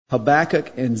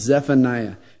Habakkuk and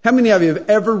Zephaniah. How many of you have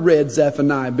ever read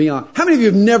Zephaniah? Beyond. How many of you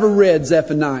have never read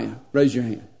Zephaniah? Raise your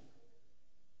hand.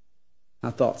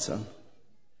 I thought so.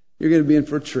 You're going to be in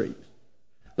for a treat.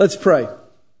 Let's pray.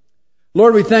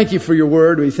 Lord, we thank you for your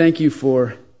word. We thank you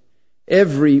for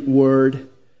every word.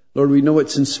 Lord, we know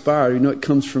it's inspired. We know it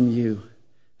comes from you.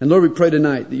 And Lord, we pray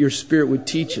tonight that your Spirit would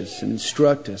teach us and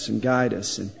instruct us and guide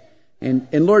us. And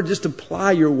Lord, just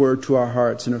apply your word to our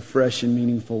hearts in a fresh and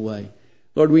meaningful way.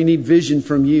 Lord, we need vision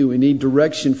from you. We need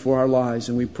direction for our lives.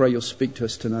 And we pray you'll speak to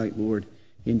us tonight, Lord.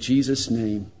 In Jesus'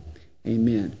 name,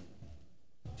 amen.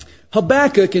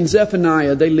 Habakkuk and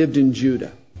Zephaniah, they lived in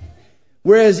Judah.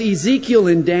 Whereas Ezekiel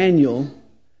and Daniel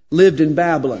lived in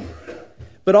Babylon.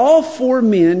 But all four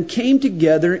men came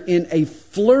together in a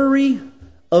flurry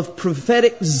of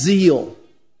prophetic zeal,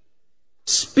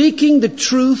 speaking the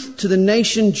truth to the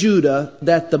nation Judah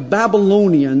that the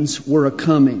Babylonians were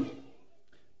a-coming.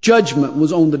 Judgment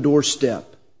was on the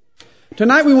doorstep.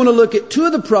 Tonight we want to look at two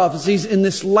of the prophecies in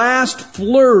this last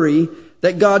flurry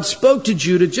that God spoke to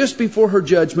Judah just before her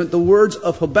judgment, the words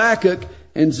of Habakkuk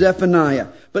and Zephaniah.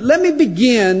 But let me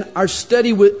begin our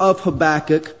study of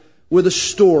Habakkuk with a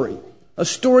story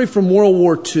from World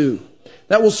War II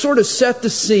that will sort of set the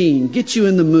scene, get you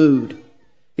in the mood.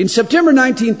 In September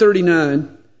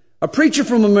 1939, a preacher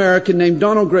from America named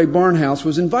Donald Grey Barnhouse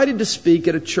was invited to speak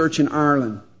at a church in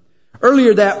Ireland.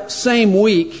 Earlier that same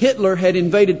week, Hitler had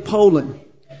invaded Poland.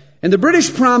 And the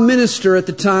British Prime Minister at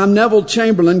the time, Neville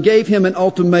Chamberlain, gave him an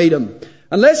ultimatum.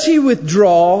 Unless he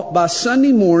withdraw by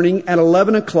Sunday morning at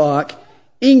 11 o'clock,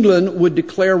 England would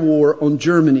declare war on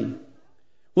Germany.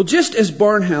 Well, just as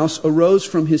Barnhouse arose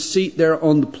from his seat there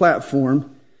on the platform,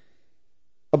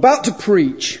 about to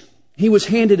preach, he was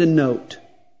handed a note.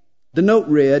 The note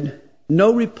read,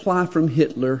 "No reply from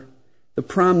Hitler. The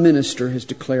Prime Minister has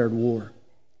declared war."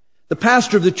 The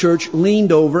pastor of the church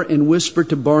leaned over and whispered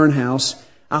to Barnhouse,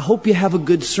 "I hope you have a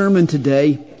good sermon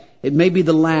today. It may be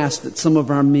the last that some of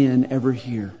our men ever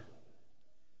hear."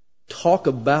 Talk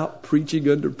about preaching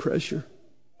under pressure.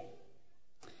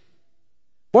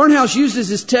 Barnhouse uses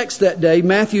his text that day,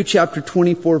 Matthew chapter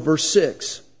 24, verse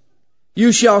 6.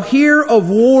 "You shall hear of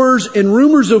wars and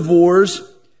rumors of wars.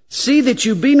 See that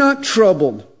you be not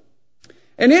troubled."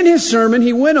 And in his sermon,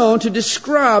 he went on to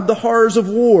describe the horrors of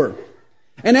war.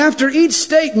 And after each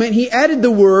statement, he added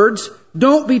the words,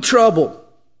 "Don't be troubled."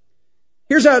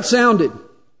 Here's how it sounded.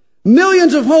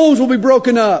 Millions of homes will be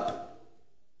broken up.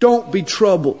 Don't be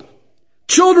troubled.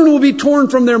 Children will be torn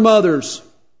from their mothers.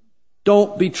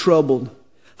 Don't be troubled.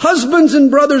 Husbands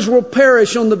and brothers will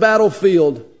perish on the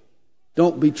battlefield.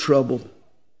 Don't be troubled.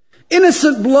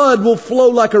 Innocent blood will flow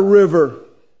like a river.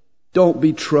 Don't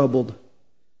be troubled.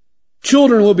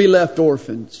 Children will be left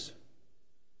orphans.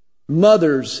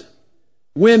 Mothers,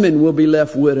 women will be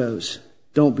left widows.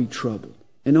 Don't be troubled.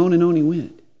 And on he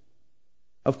went.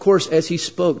 Of course, as he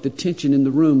spoke, the tension in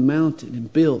the room mounted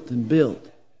and built and built.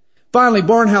 Finally,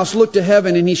 Barnhouse looked to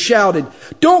heaven and he shouted,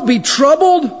 "Don't be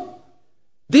troubled.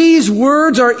 These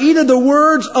words are either the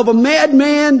words of a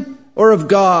madman or of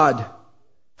God.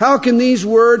 How can these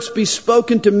words be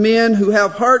spoken to men who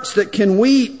have hearts that can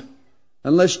weep?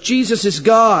 Unless Jesus is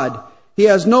God, he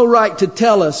has no right to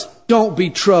tell us, don't be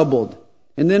troubled."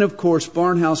 And then, of course,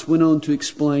 Barnhouse went on to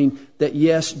explain that,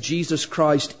 yes, Jesus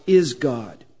Christ is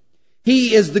God.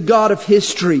 He is the God of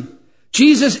history.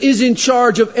 Jesus is in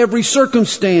charge of every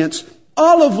circumstance.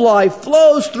 All of life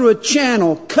flows through a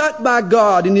channel cut by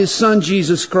God in His Son,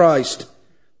 Jesus Christ.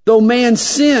 Though man's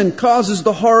sin causes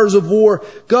the horrors of war,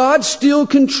 God still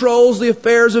controls the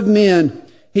affairs of men.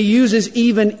 He uses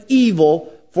even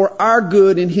evil for our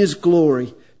good and His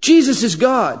glory. Jesus is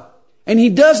God, and He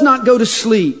does not go to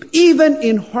sleep, even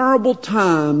in horrible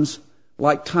times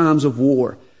like times of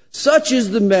war. Such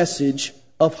is the message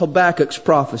of Habakkuk's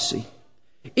prophecy.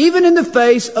 Even in the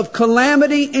face of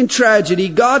calamity and tragedy,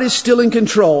 God is still in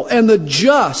control. And the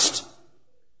just,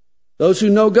 those who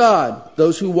know God,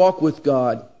 those who walk with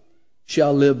God,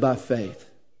 shall live by faith.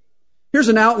 Here's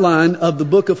an outline of the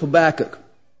book of Habakkuk.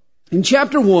 In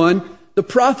chapter 1, the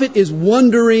prophet is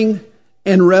wondering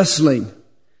and wrestling.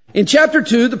 In chapter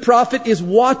 2, the prophet is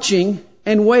watching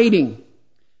and waiting.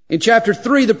 In chapter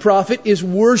 3, the prophet is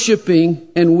worshiping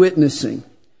and witnessing.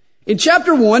 In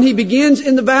chapter 1, he begins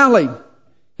in the valley.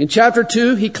 In chapter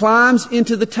 2, he climbs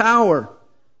into the tower.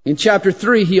 In chapter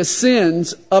 3, he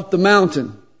ascends up the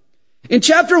mountain. In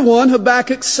chapter 1,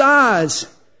 Habakkuk sighs.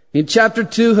 In chapter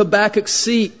 2, Habakkuk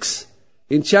seeks.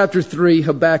 In chapter 3,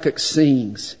 Habakkuk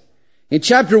sings. In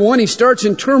chapter 1, he starts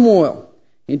in turmoil.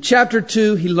 In chapter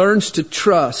 2, he learns to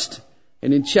trust.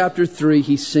 And in chapter 3,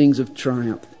 he sings of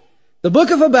triumph. The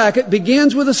book of Habakkuk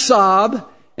begins with a sob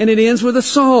And it ends with a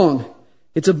song.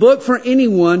 It's a book for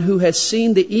anyone who has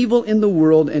seen the evil in the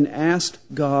world and asked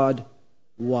God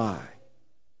why.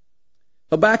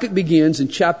 Habakkuk begins in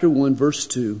chapter 1, verse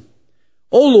 2.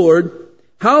 O Lord,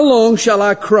 how long shall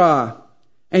I cry,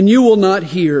 and you will not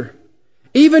hear?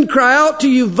 Even cry out to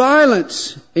you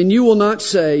violence, and you will not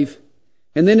save.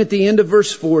 And then at the end of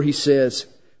verse 4 he says,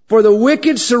 For the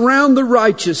wicked surround the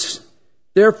righteous,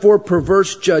 therefore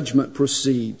perverse judgment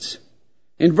proceeds.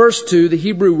 In verse 2, the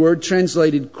Hebrew word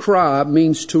translated cry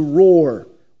means to roar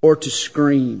or to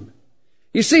scream.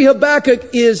 You see, Habakkuk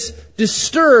is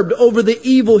disturbed over the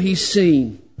evil he's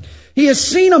seen. He has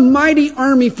seen a mighty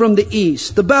army from the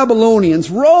east, the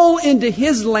Babylonians, roll into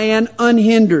his land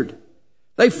unhindered.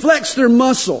 They flex their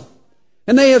muscle,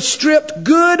 and they have stripped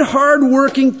good,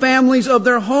 hard-working families of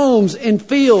their homes and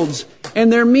fields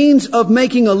and their means of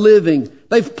making a living.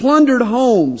 They've plundered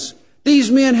homes.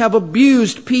 These men have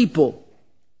abused people.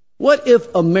 What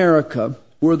if America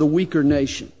were the weaker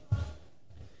nation?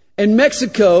 And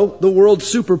Mexico, the world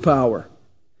superpower.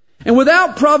 And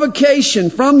without provocation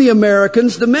from the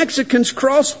Americans, the Mexicans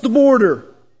crossed the border,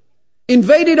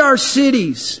 invaded our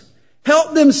cities,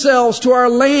 helped themselves to our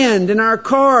land and our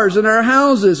cars and our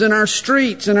houses and our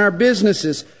streets and our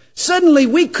businesses. Suddenly,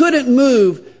 we couldn't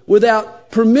move without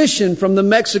permission from the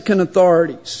Mexican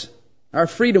authorities. Our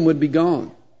freedom would be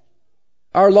gone.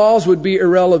 Our laws would be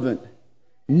irrelevant.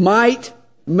 Might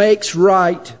makes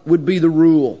right would be the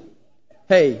rule.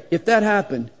 Hey, if that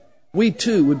happened, we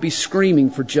too would be screaming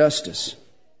for justice.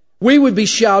 We would be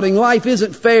shouting, life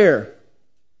isn't fair.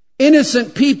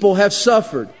 Innocent people have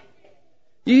suffered.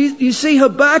 You see,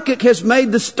 Habakkuk has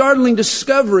made the startling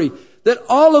discovery that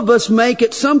all of us make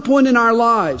at some point in our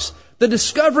lives. The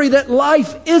discovery that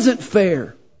life isn't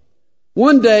fair.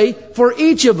 One day, for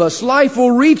each of us, life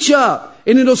will reach up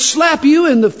and it'll slap you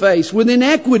in the face with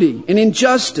inequity and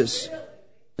injustice.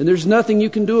 And there's nothing you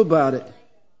can do about it.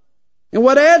 And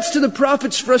what adds to the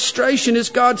prophet's frustration is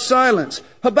God's silence.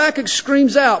 Habakkuk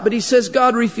screams out, but he says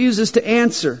God refuses to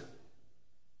answer.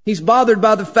 He's bothered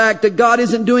by the fact that God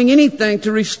isn't doing anything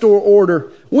to restore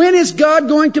order. When is God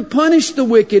going to punish the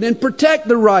wicked and protect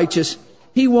the righteous?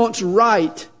 He wants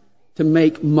right to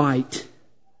make might.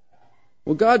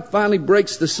 Well, God finally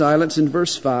breaks the silence in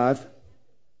verse 5.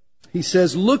 He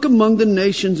says, Look among the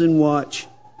nations and watch.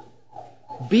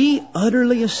 Be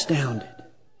utterly astounded.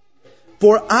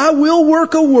 For I will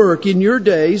work a work in your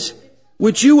days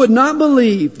which you would not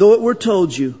believe, though it were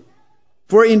told you.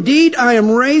 For indeed I am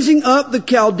raising up the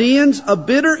Chaldeans, a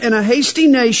bitter and a hasty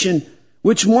nation,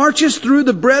 which marches through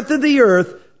the breadth of the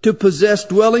earth to possess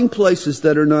dwelling places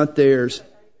that are not theirs.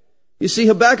 You see,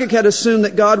 Habakkuk had assumed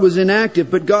that God was inactive,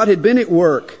 but God had been at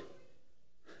work.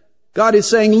 God is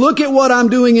saying, look at what I'm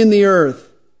doing in the earth.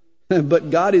 But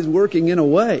God is working in a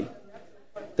way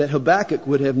that Habakkuk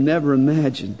would have never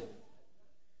imagined.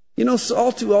 You know,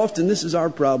 all too often this is our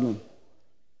problem.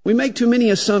 We make too many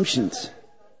assumptions.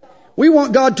 We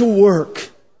want God to work.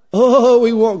 Oh,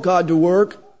 we want God to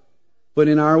work, but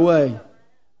in our way,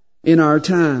 in our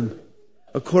time,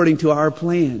 according to our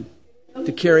plan,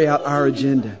 to carry out our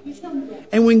agenda.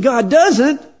 And when God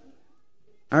doesn't,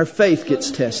 our faith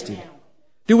gets tested.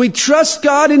 Do we trust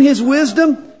God in His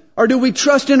wisdom, or do we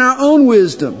trust in our own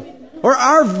wisdom, or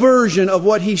our version of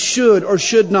what He should or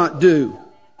should not do?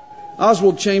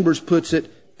 Oswald Chambers puts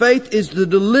it, faith is the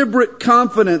deliberate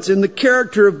confidence in the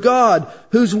character of God,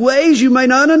 whose ways you may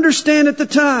not understand at the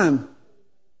time.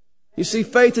 You see,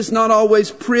 faith is not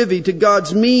always privy to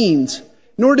God's means,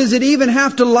 nor does it even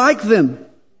have to like them.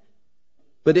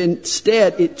 But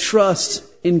instead, it trusts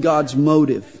in God's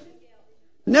motive.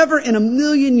 Never in a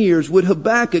million years would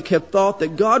Habakkuk have thought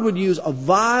that God would use a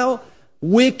vile,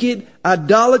 wicked,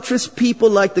 idolatrous people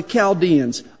like the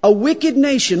Chaldeans, a wicked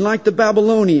nation like the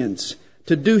Babylonians,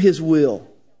 to do His will.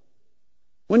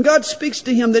 When God speaks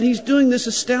to him that He's doing this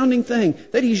astounding thing,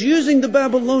 that He's using the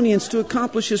Babylonians to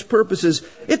accomplish His purposes,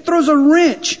 it throws a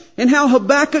wrench in how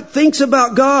Habakkuk thinks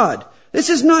about God. This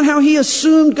is not how he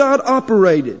assumed God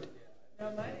operated.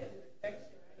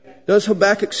 Does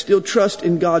Habakkuk still trust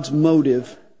in God's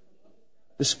motive,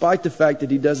 despite the fact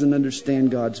that he doesn't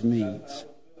understand God's means?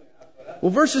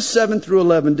 Well, verses 7 through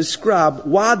 11 describe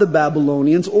why the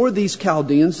Babylonians, or these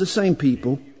Chaldeans, the same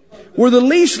people, were the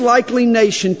least likely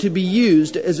nation to be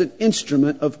used as an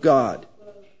instrument of God.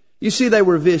 You see, they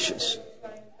were vicious.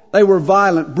 They were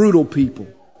violent, brutal people.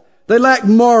 They lacked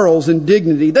morals and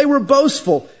dignity. They were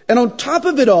boastful. And on top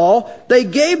of it all, they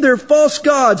gave their false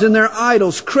gods and their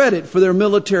idols credit for their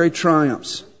military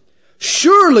triumphs.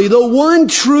 Surely the one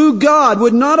true God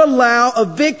would not allow a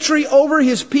victory over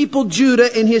His people Judah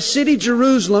and His city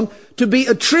Jerusalem to be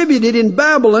attributed in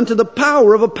Babylon to the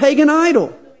power of a pagan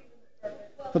idol.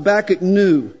 Habakkuk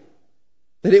knew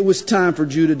that it was time for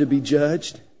Judah to be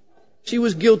judged. She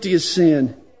was guilty of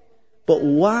sin. But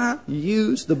why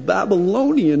use the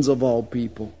Babylonians of all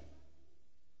people?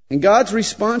 And God's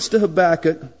response to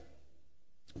Habakkuk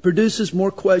produces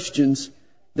more questions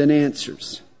than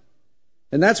answers.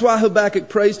 And that's why Habakkuk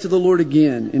prays to the Lord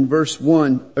again in verse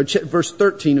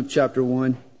 13 of chapter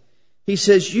 1. He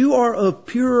says, "You are of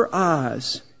purer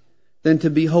eyes than to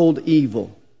behold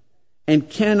evil, and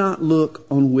cannot look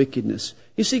on wickedness."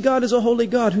 You see, God is a holy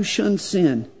God who shuns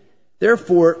sin.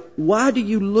 Therefore, why do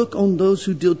you look on those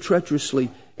who deal treacherously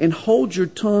and hold your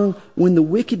tongue when the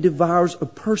wicked devours a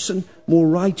person more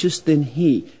righteous than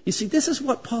he? You see, this is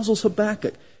what puzzles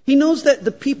Habakkuk. He knows that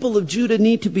the people of Judah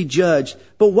need to be judged.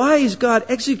 But why is God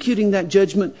executing that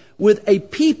judgment with a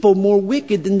people more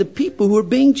wicked than the people who are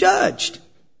being judged?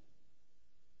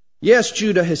 Yes,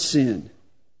 Judah has sinned.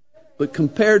 But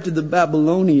compared to the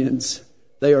Babylonians,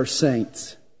 they are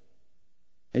saints.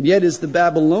 And yet it's the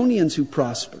Babylonians who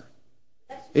prosper.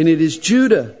 And it is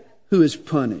Judah who is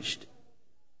punished.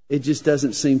 It just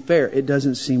doesn't seem fair. It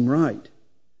doesn't seem right.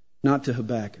 Not to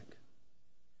Habakkuk.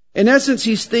 In essence,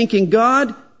 he's thinking,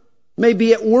 God may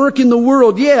be at work in the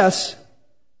world, yes,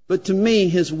 but to me,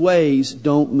 his ways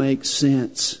don't make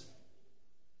sense.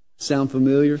 Sound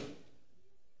familiar?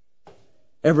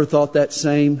 Ever thought that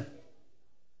same?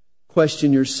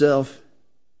 Question yourself.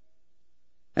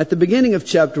 At the beginning of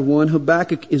chapter 1,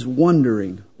 Habakkuk is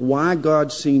wondering why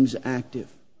God seems active.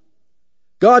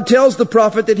 God tells the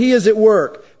prophet that he is at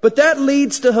work, but that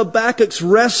leads to Habakkuk's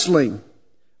wrestling.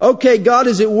 Okay, God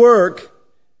is at work,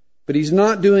 but he's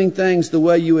not doing things the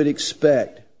way you would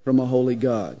expect from a holy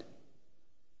God.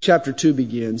 Chapter 2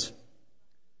 begins,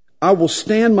 "I will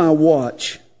stand my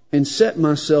watch and set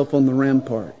myself on the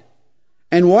rampart,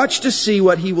 and watch to see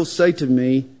what he will say to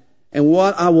me and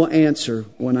what I will answer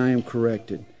when I am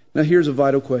corrected." Now here's a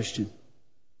vital question.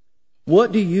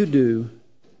 What do you do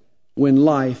when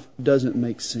life doesn't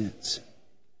make sense?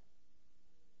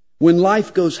 When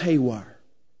life goes haywire?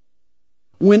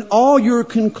 When all your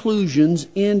conclusions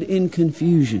end in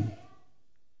confusion?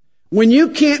 When you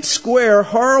can't square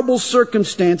horrible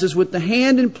circumstances with the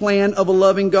hand and plan of a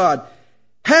loving God?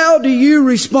 How do you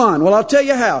respond? Well, I'll tell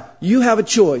you how. You have a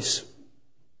choice.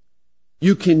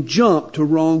 You can jump to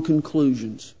wrong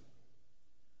conclusions.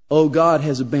 Oh, God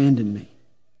has abandoned me.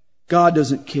 God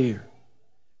doesn't care.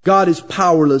 God is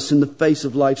powerless in the face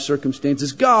of life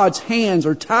circumstances. God's hands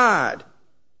are tied.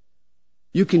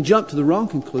 You can jump to the wrong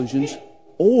conclusions,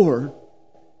 or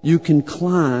you can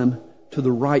climb to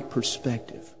the right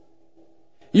perspective.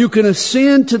 You can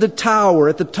ascend to the tower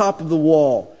at the top of the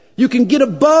wall. You can get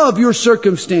above your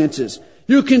circumstances.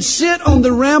 You can sit on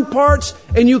the ramparts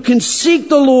and you can seek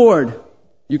the Lord.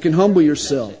 You can humble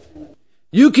yourself.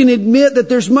 You can admit that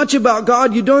there's much about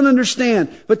God you don't understand,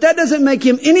 but that doesn't make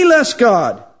him any less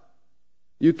God.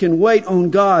 You can wait on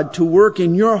God to work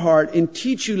in your heart and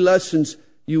teach you lessons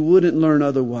you wouldn't learn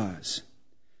otherwise.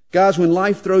 Guys, when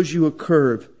life throws you a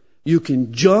curve, you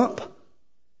can jump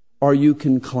or you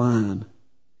can climb.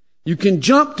 You can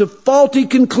jump to faulty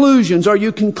conclusions or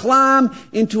you can climb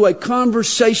into a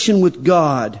conversation with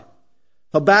God.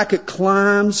 Habakkuk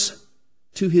climbs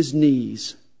to his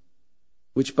knees,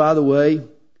 which, by the way,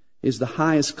 is the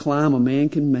highest climb a man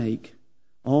can make,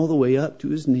 all the way up to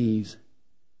his knees.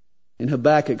 And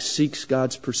Habakkuk seeks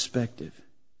God's perspective.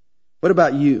 What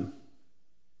about you?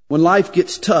 When life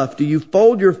gets tough, do you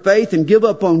fold your faith and give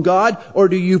up on God, or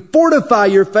do you fortify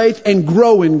your faith and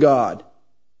grow in God?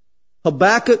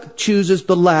 Habakkuk chooses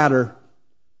the latter.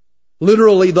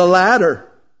 Literally the ladder.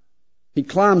 He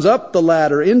climbs up the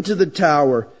ladder into the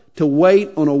tower to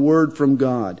wait on a word from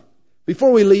God.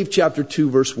 Before we leave chapter 2,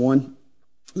 verse 1,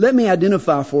 let me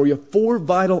identify for you 4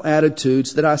 vital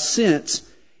attitudes that I sense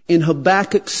in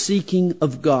Habakkuk's seeking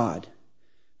of God.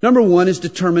 Number 1 is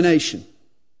determination.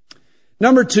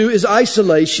 Number 2 is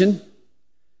isolation.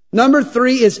 Number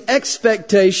 3 is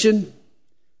expectation.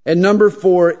 And number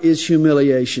 4 is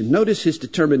humiliation. Notice his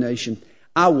determination.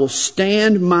 I will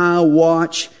stand my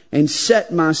watch and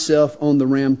set myself on the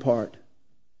rampart.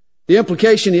 The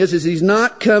implication is he's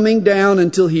not coming down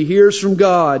until he hears from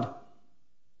God.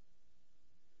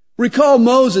 Recall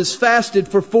Moses fasted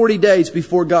for 40 days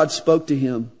before God spoke to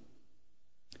him.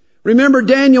 Remember,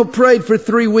 Daniel prayed for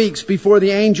 3 weeks before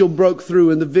the angel broke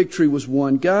through and the victory was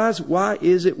won. Guys, why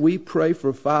is it we pray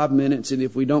for 5 minutes and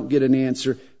if we don't get an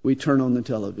answer, we turn on the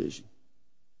television?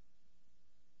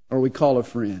 Or we call a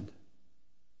friend?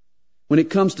 When it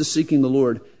comes to seeking the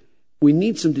Lord, we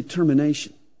need some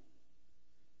determination.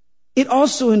 It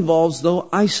also involves, though,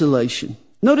 isolation.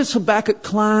 Notice Habakkuk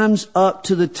climbs up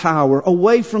to the tower,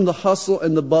 away from the hustle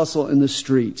and the bustle in the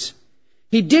streets.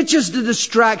 He ditches the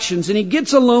distractions and he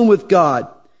gets alone with God.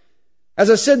 As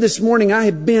I said this morning, I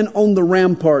have been on the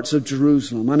ramparts of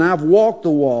Jerusalem and I've walked the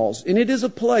walls, and it is a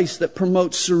place that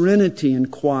promotes serenity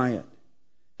and quiet.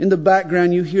 In the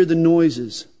background you hear the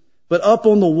noises, but up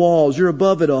on the walls you're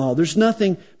above it all. There's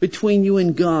nothing between you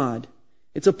and God.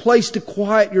 It's a place to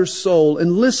quiet your soul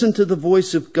and listen to the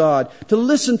voice of God, to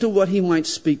listen to what He might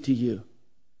speak to you.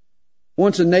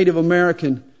 Once a Native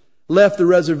American left the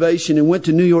reservation and went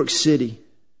to New York City.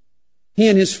 He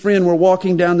and his friend were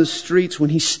walking down the streets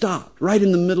when he stopped right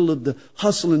in the middle of the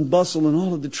hustle and bustle and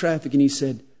all of the traffic, and he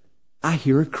said, "I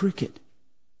hear a cricket."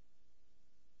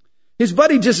 His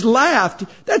buddy just laughed.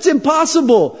 "That's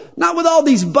impossible. Not with all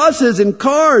these buses and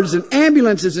cars and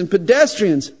ambulances and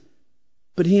pedestrians."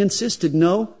 But he insisted,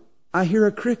 "No, I hear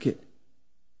a cricket."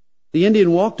 The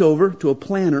Indian walked over to a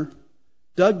planter,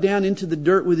 dug down into the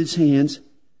dirt with his hands,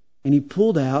 and he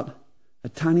pulled out a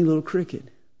tiny little cricket.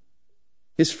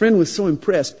 His friend was so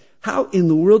impressed. "How in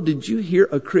the world did you hear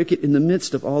a cricket in the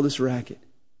midst of all this racket?"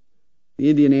 The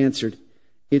Indian answered,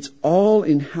 "It's all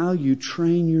in how you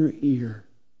train your ear."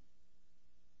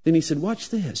 Then he said, "Watch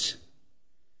this."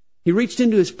 He reached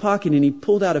into his pocket and he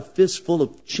pulled out a fistful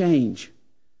of change,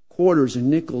 quarters and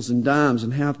nickels and dimes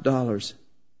and half dollars.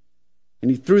 And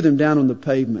he threw them down on the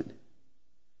pavement.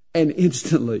 And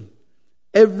instantly,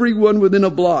 everyone within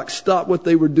a block stopped what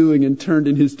they were doing and turned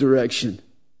in his direction.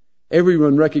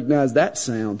 Everyone recognized that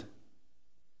sound.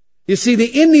 You see,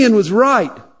 the Indian was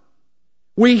right.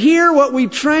 We hear what we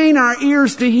train our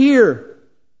ears to hear.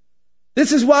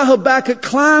 This is why Habakkuk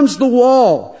climbs the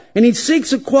wall and he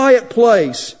seeks a quiet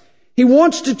place. He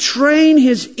wants to train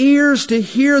his ears to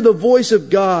hear the voice of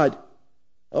God.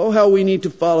 Oh, how we need to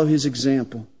follow his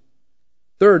example.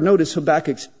 Third, notice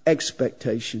Habakkuk's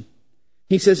expectation.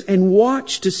 He says, "And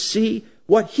watch to see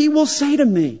what he will say to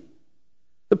me."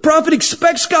 The prophet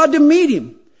expects God to meet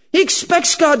him. He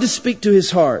expects God to speak to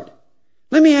his heart.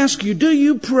 Let me ask you, do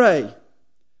you pray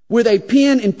with a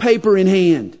pen and paper in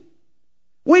hand?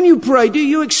 When you pray, do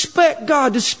you expect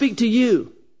God to speak to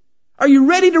you? Are you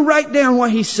ready to write down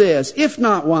what He says? If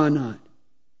not, why not?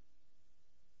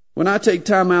 When I take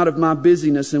time out of my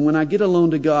busyness and when I get alone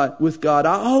with God,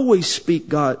 I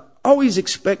always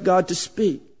expect God to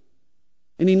speak.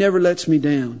 And He never lets me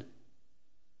down.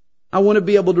 I want to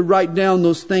be able to write down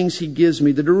those things He gives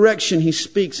me, the direction He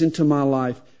speaks into my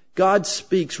life. God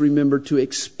speaks, remember, to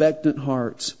expectant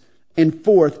hearts. And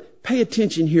fourth, pay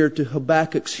attention here to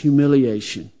Habakkuk's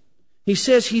humiliation. He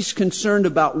says he's concerned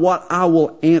about what I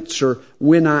will answer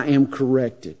when I am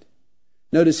corrected.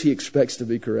 Notice he expects to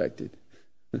be corrected.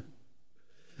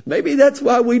 Maybe that's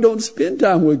why we don't spend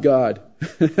time with God.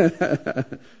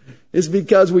 It's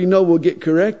because we know we'll get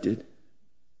corrected.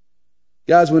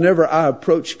 Guys, whenever I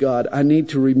approach God, I need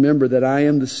to remember that I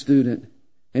am the student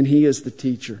and He is the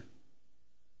teacher.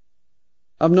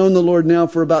 I've known the Lord now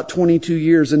for about 22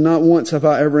 years, and not once have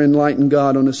I ever enlightened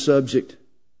God on a subject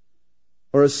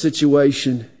or a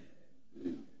situation.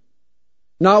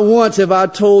 Not once have I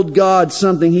told God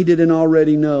something He didn't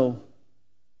already know.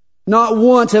 Not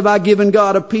once have I given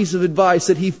God a piece of advice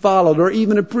that He followed or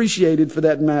even appreciated for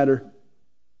that matter.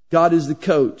 God is the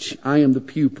coach. I am the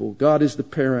pupil. God is the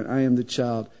parent. I am the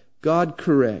child. God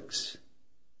corrects.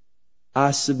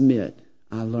 I submit.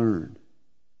 I learn.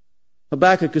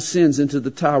 Habakkuk ascends into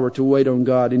the tower to wait on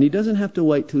God, and he doesn't have to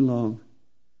wait too long.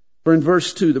 For in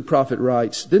verse 2, the prophet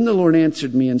writes, "Then the Lord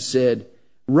answered me and said,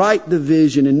 Write the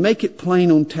vision and make it plain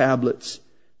on tablets,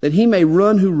 that he may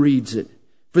run who reads it.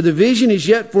 For the vision is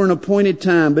yet for an appointed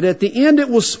time, but at the end it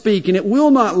will speak, and it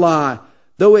will not lie.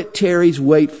 Though it tarries,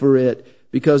 wait for it,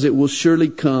 because it will surely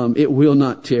come. It will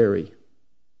not tarry."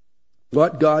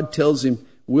 What God tells him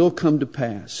will come to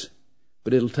pass,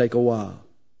 but it'll take a while.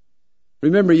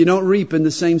 Remember, you don't reap in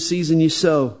the same season you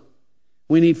sow.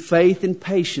 We need faith and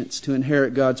patience to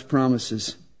inherit God's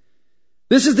promises.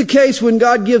 This is the case when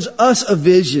God gives us a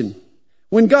vision.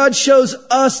 When God shows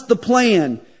us the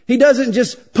plan, He doesn't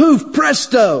just poof,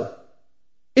 presto.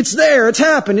 It's there, it's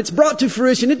happened, it's brought to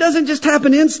fruition. It doesn't just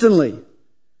happen instantly.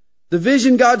 The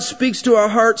vision God speaks to our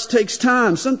hearts takes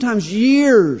time, sometimes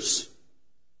years,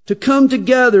 to come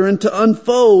together and to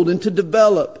unfold and to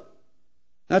develop.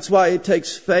 That's why it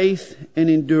takes faith and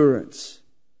endurance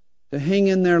to hang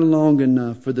in there long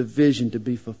enough for the vision to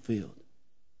be fulfilled.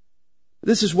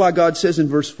 This is why God says in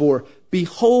verse 4,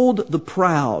 "Behold the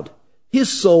proud. His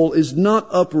soul is not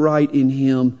upright in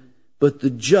him, but the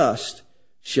just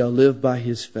shall live by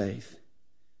his faith."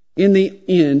 In the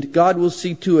end, God will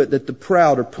see to it that the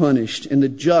proud are punished and the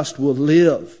just will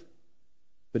live.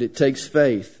 But it takes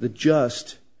faith. The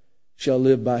just shall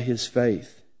live by his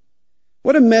faith.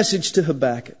 What a message to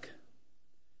Habakkuk.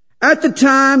 At the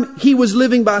time, he was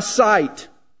living by sight.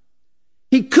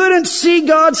 He couldn't see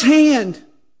God's hand.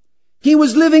 He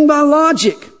was living by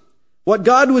logic. What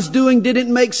God was doing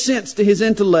didn't make sense to his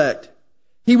intellect.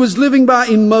 He was living by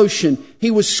emotion.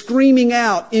 He was screaming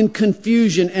out in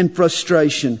confusion and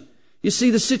frustration. You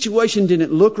see, the situation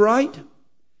didn't look right.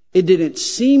 It didn't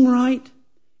seem right.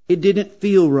 It didn't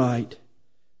feel right.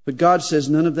 But God says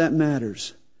none of that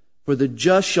matters. For the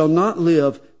just shall not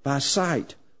live by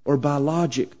sight or by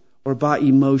logic or by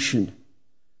emotion.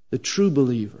 The true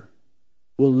believer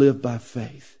will live by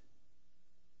faith.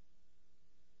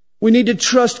 We need to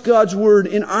trust God's Word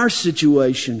in our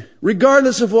situation,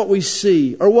 regardless of what we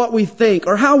see or what we think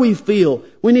or how we feel.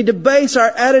 We need to base our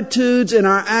attitudes and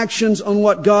our actions on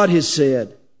what God has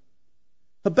said.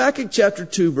 Habakkuk chapter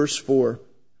 2 verse 4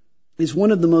 is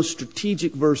one of the most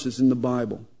strategic verses in the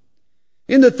Bible.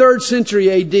 In the 3rd century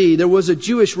AD, there was a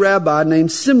Jewish rabbi named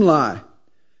Simlai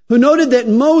who noted that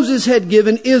Moses had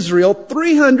given Israel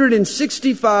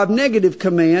 365 negative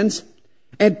commands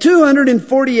and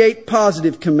 248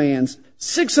 positive commands,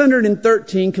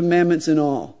 613 commandments in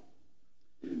all.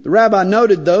 The rabbi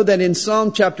noted, though, that in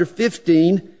Psalm chapter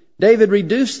 15, David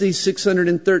reduced these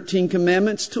 613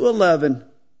 commandments to 11.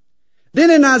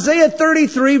 Then in Isaiah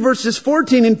 33, verses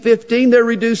 14 and 15, they're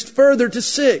reduced further to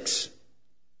 6.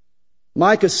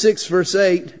 Micah 6, verse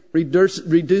 8,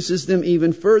 reduces them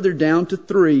even further down to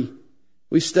 3.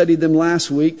 We studied them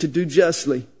last week: to do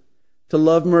justly, to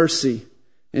love mercy,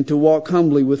 and to walk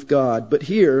humbly with God. But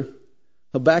here,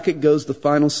 Habakkuk goes the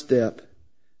final step,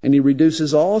 and he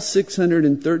reduces all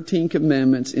 613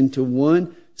 commandments into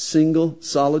one single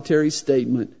solitary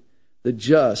statement: the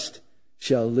just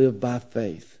shall live by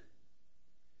faith.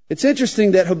 It's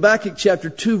interesting that Habakkuk chapter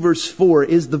 2 verse 4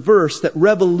 is the verse that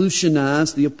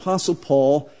revolutionized the Apostle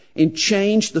Paul and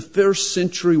changed the first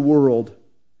century world.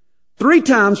 3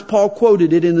 times Paul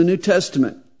quoted it in the New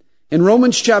Testament. In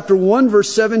Romans chapter 1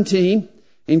 verse 17,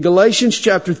 in Galatians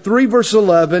chapter 3 verse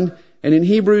 11, and in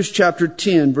Hebrews chapter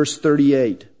 10 verse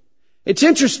 38. It's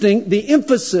interesting, the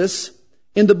emphasis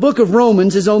in the book of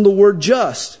Romans is on the word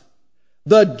just.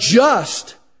 The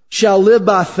just shall live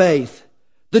by faith.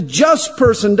 The just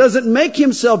person doesn't make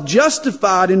himself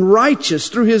justified and righteous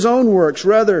through his own works.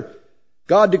 Rather,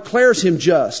 God declares him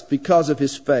just because of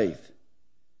his faith.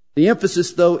 The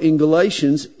emphasis, though, in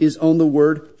Galatians is on the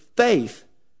word faith.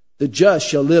 The just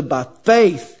shall live by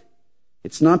faith.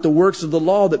 It's not the works of the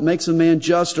law that makes a man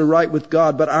just or right with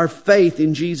God, but our faith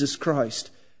in Jesus Christ.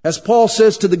 As Paul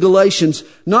says to the Galatians,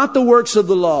 not the works of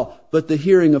the law, but the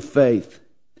hearing of faith.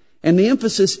 And the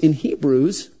emphasis in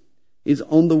Hebrews is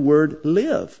on the word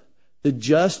live. The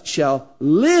just shall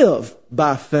live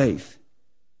by faith.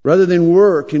 Rather than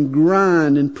work and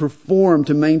grind and perform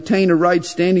to maintain a right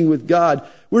standing with God,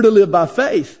 we're to live by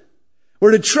faith.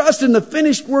 We're to trust in the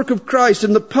finished work of Christ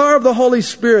and the power of the Holy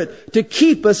Spirit to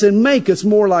keep us and make us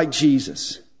more like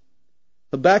Jesus.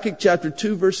 Habakkuk chapter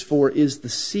 2 verse 4 is the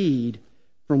seed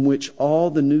from which all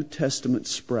the New Testament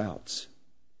sprouts.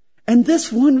 And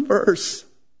this one verse,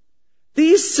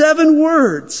 these 7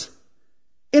 words,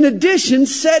 in addition,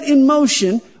 set in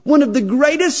motion one of the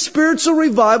greatest spiritual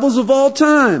revivals of all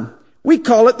time. We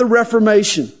call it the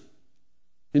Reformation.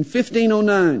 In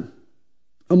 1509,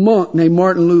 a monk named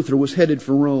Martin Luther was headed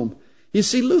for Rome. You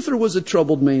see, Luther was a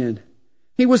troubled man.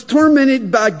 He was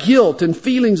tormented by guilt and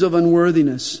feelings of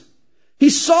unworthiness. He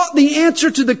sought the answer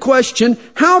to the question,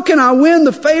 how can I win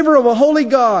the favor of a holy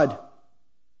God?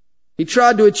 He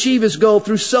tried to achieve his goal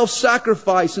through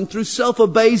self-sacrifice and through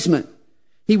self-abasement.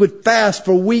 He would fast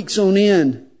for weeks on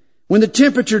end. When the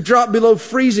temperature dropped below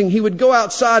freezing, he would go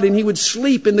outside and he would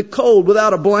sleep in the cold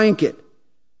without a blanket.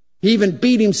 He even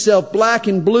beat himself black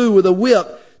and blue with a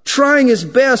whip, trying his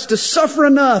best to suffer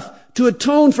enough to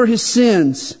atone for his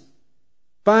sins.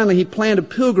 Finally, he planned a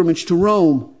pilgrimage to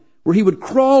Rome, where he would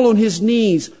crawl on his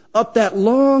knees up that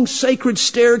long sacred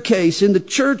staircase in the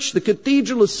church, the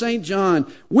Cathedral of St.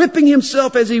 John, whipping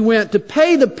himself as he went to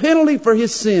pay the penalty for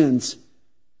his sins.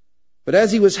 But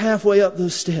as he was halfway up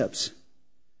those steps,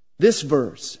 this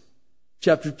verse,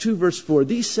 chapter 2, verse 4,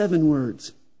 these 7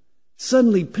 words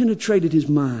suddenly penetrated his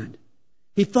mind.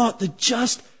 He thought, the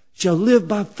just shall live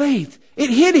by faith.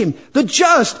 It hit him. The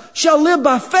just shall live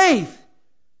by faith.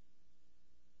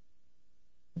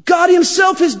 God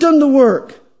himself has done the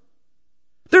work.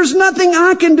 There's nothing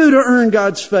I can do to earn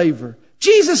God's favor.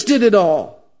 Jesus did it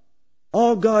all.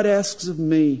 All God asks of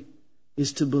me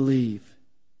is to believe.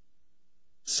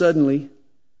 Suddenly,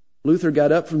 Luther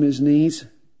got up from his knees,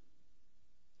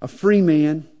 a free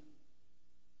man,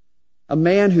 a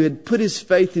man who had put his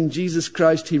faith in Jesus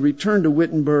Christ. He returned to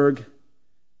Wittenberg,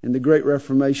 and the Great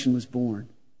Reformation was born.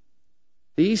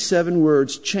 These 7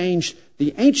 words changed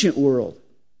the ancient world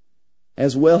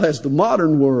as well as the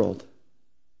modern world.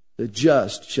 The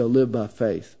just shall live by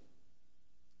faith.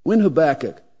 When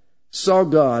Habakkuk saw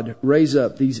God raise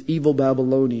up these evil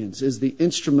Babylonians as the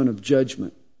instrument of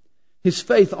judgment, his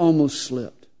faith almost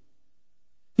slipped.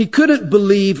 He couldn't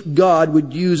believe God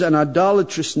would use an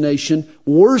idolatrous nation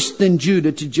worse than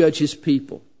Judah to judge his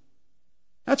people.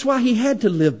 That's why he had to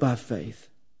live by faith.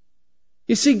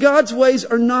 You see, God's ways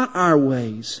are not our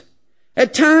ways.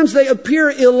 At times they appear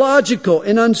illogical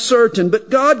and uncertain, but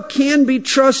God can be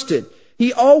trusted.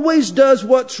 He always does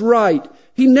what's right.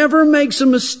 He never makes a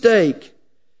mistake.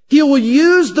 He will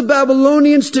use the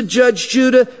Babylonians to judge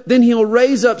Judah, then he'll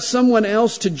raise up someone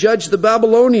else to judge the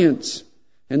Babylonians.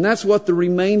 And that's what the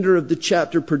remainder of the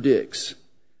chapter predicts.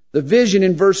 The vision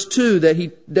in verse 2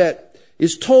 that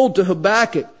is told to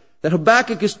Habakkuk, that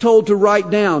Habakkuk is told to write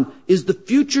down, is the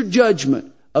future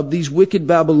judgment of these wicked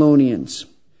Babylonians.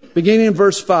 Beginning in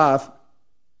verse 5,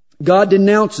 God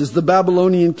denounces the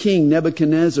Babylonian king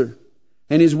Nebuchadnezzar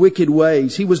and his wicked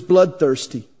ways. He was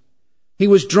bloodthirsty. He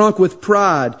was drunk with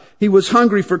pride. He was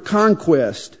hungry for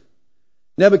conquest.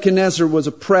 Nebuchadnezzar was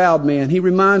a proud man. He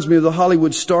reminds me of the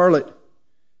Hollywood starlet.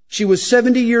 She was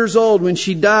 70 years old when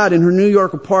she died in her New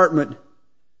York apartment.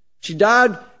 She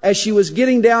died as she was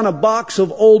getting down a box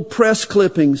of old press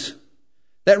clippings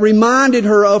that reminded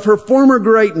her of her former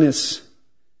greatness.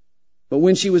 But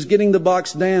when she was getting the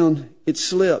box down, it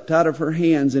slipped out of her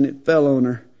hands and it fell on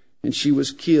her, and she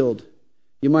was killed.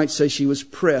 You might say she was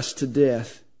pressed to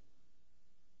death.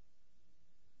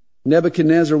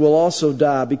 Nebuchadnezzar will also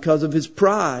die because of his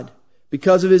pride,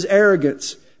 because of his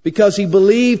arrogance, because he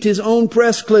believed his own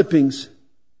press clippings.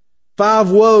 5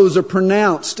 woes are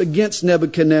pronounced against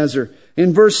Nebuchadnezzar.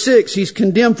 In verse 6, he's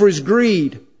condemned for his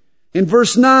greed. In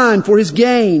verse 9, for his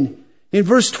gain. In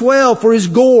verse 12, for his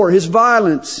gore, his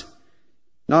violence.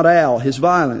 His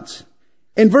violence.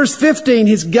 In verse 15,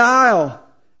 his guile.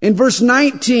 In verse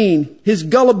 19, his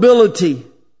gullibility.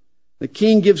 The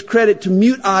king gives credit to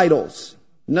mute idols,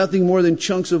 nothing more than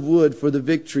chunks of wood, for the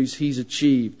victories he's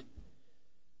achieved.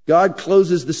 God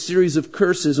closes the series of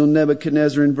curses on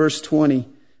Nebuchadnezzar in verse 20.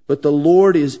 But the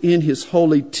Lord is in his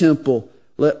holy temple.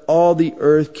 Let all the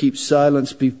earth keep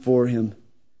silence before him.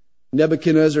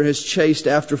 Nebuchadnezzar has chased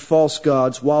after false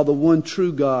gods while the one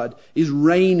true God is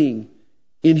reigning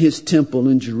in his temple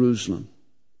in Jerusalem.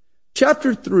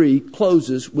 Chapter 3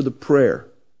 closes with a prayer.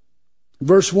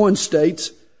 Verse 1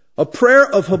 states, a prayer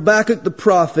of Habakkuk the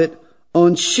prophet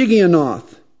on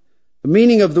Shigionoth. The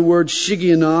meaning of the word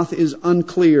Shigionoth is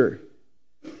unclear.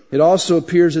 It also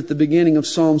appears at the beginning of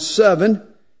Psalm 7.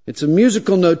 It's a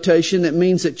musical notation that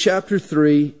means that chapter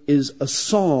 3 is a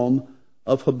psalm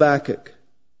of Habakkuk.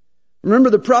 Remember,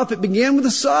 the prophet began with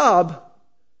a sob,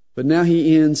 but now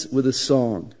he ends with a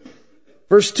song.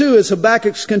 Verse 2 is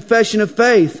Habakkuk's confession of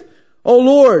faith. O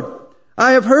Lord,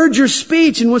 I have heard your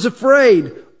speech and was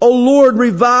afraid. O Lord,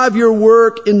 revive your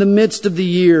work in the midst of the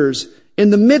years. In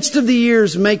the midst of the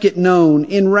years, make it known.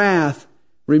 In wrath,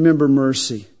 remember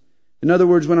mercy. In other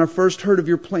words, when I first heard of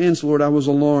your plans, Lord, I was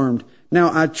alarmed. Now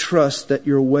I trust that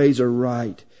your ways are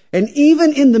right. And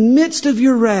even in the midst of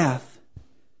your wrath,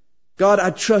 God, I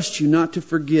trust you not to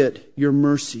forget your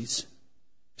mercies,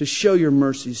 to show your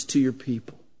mercies to your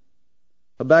people.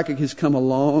 Habakkuk has come a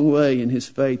long way in his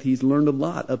faith. He's learned a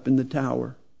lot up in the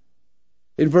tower.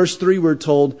 In verse 3, we're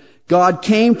told, God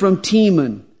came from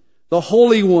Teman, the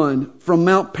Holy One from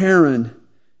Mount Paran.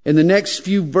 And the next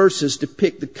few verses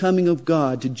depict the coming of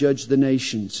God to judge the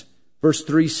nations. Verse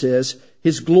 3 says,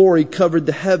 his glory covered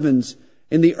the heavens,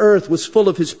 and the earth was full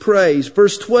of his praise.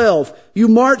 Verse 12, you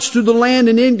marched through the land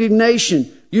in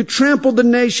indignation. You trampled the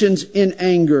nations in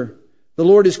anger. The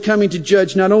Lord is coming to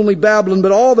judge not only Babylon,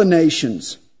 but all the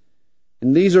nations.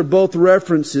 And these are both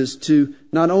references to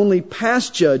not only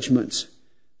past judgments,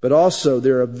 but also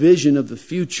they're a vision of the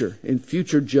future and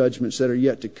future judgments that are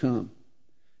yet to come.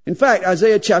 In fact,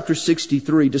 Isaiah chapter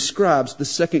 63 describes the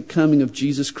second coming of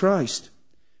Jesus Christ.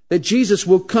 That Jesus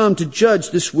will come to judge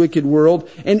this wicked world.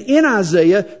 And in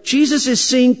Isaiah, Jesus is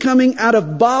seen coming out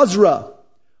of Basra,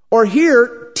 or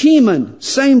here, Teman,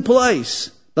 same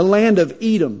place, the land of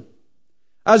Edom.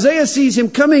 Isaiah sees him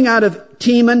coming out of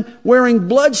Teman wearing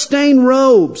blood-stained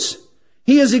robes.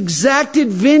 He has exacted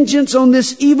vengeance on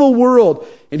this evil world,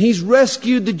 and he's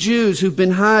rescued the Jews who've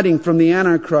been hiding from the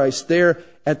Antichrist there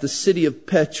at the city of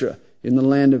Petra in the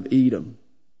land of Edom.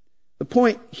 The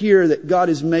point here that God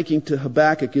is making to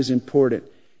Habakkuk is important.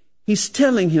 He's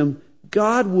telling him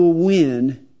God will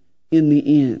win in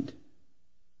the end.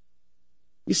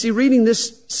 You see, reading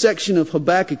this section of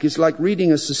Habakkuk is like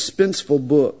reading a suspenseful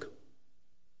book.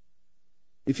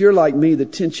 If you're like me, the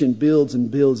tension builds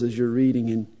and builds as you're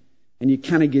reading, and you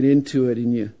kind of get into it,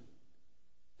 and you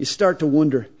start to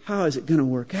wonder, how is it going to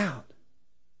work out?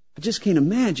 I just can't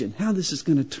imagine how this is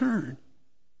going to turn.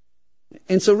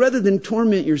 And so rather than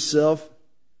torment yourself,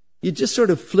 you just sort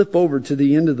of flip over to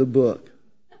the end of the book.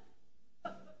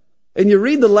 And you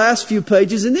read the last few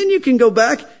pages, and then you can go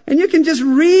back and you can just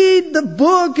read the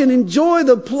book and enjoy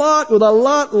the plot with a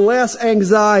lot less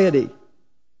anxiety.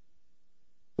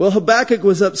 Well, Habakkuk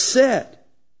was upset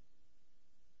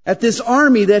at this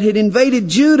army that had invaded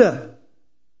Judah.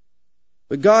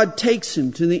 But God takes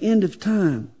him to the end of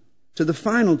time, to the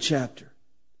final chapter.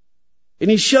 And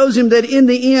He shows him that in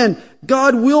the end,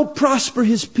 God will prosper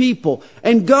His people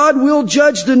and God will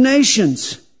judge the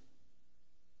nations.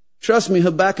 Trust me,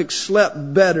 Habakkuk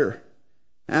slept better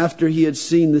after he had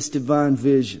seen this divine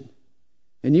vision.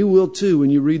 And you will too when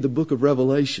you read the book of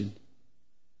Revelation.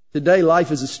 Today,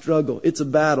 life is a struggle. It's a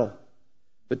battle.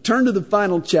 But turn to the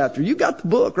final chapter. You got the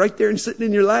book right there and sitting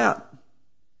in your lap.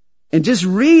 And just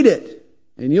read it.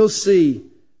 And you'll see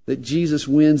that Jesus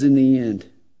wins in the end.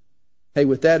 Hey,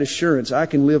 with that assurance, I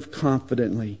can live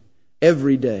confidently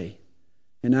every day.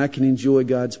 And I can enjoy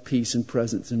God's peace and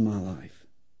presence in my life.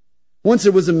 Once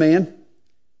there was a man,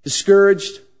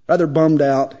 discouraged, rather bummed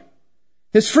out.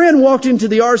 His friend walked into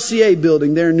the RCA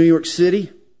building there in New York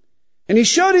City, and he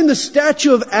showed him the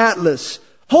statue of Atlas,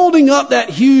 holding up that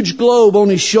huge globe on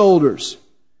his shoulders.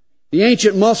 The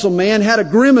ancient muscle man had a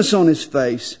grimace on his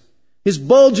face. His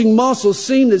bulging muscles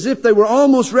seemed as if they were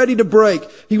almost ready to break.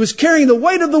 He was carrying the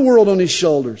weight of the world on his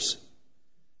shoulders.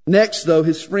 Next, though,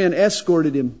 his friend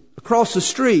escorted him across the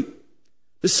street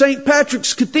to St.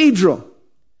 Patrick's Cathedral,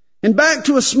 and back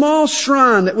to a small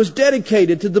shrine that was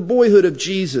dedicated to the boyhood of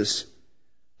Jesus.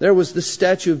 There was the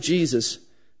statue of Jesus,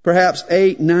 perhaps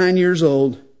 8, 9 years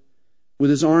old,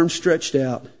 with his arms stretched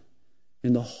out,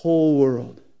 and the whole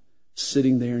world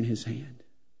sitting there in his hand.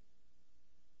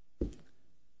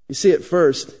 You see, at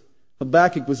first,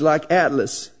 Habakkuk was like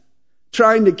Atlas,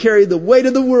 trying to carry the weight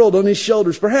of the world on his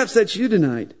shoulders. Perhaps that's you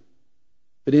tonight.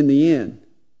 But in the end,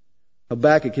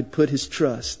 Habakkuk had put his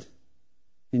trust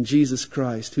in Jesus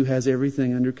Christ, who has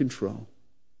everything under control.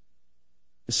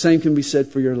 The same can be said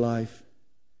for your life.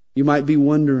 You might be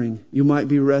wondering, you might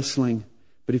be wrestling,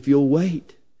 but if you'll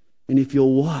wait and if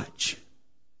you'll watch,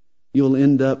 you'll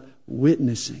end up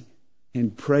witnessing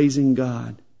and praising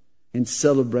God and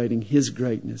celebrating His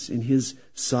greatness and His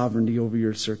sovereignty over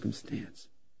your circumstance.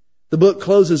 The book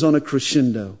closes on a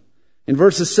crescendo. In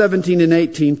verses 17 and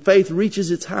 18, faith reaches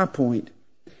its high point.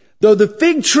 Though the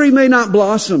fig tree may not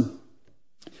blossom,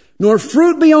 nor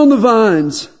fruit be on the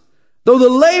vines, though the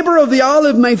labor of the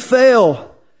olive may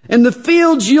fail, and the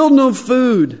fields yield no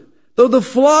food, though the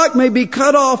flock may be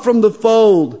cut off from the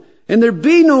fold, and there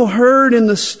be no herd in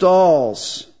the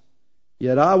stalls,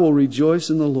 yet I will rejoice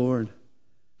in the Lord.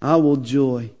 I will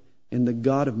joy in the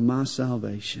God of my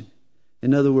salvation.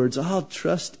 In other words, I'll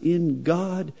trust in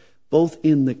God both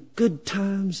in the good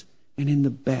times and in the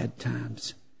bad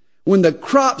times. When the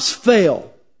crops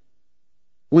fail,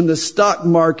 when the stock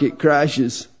market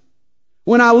crashes,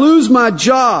 when I lose my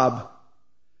job,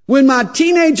 when my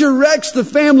teenager wrecks the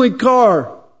family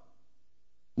car,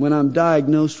 when I'm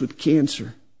diagnosed with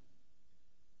cancer,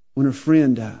 when a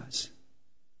friend dies,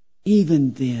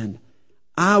 even then,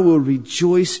 I will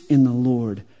rejoice in the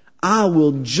Lord. I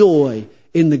will joy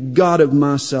in the God of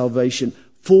my salvation,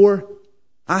 for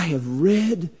I have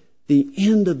read the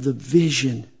end of the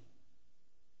vision,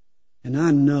 and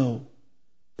I know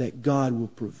that God will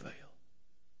prevail.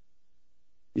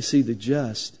 You see, the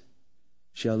just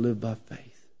shall live by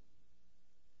faith.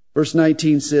 Verse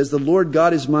 19 says, the Lord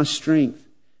God is my strength.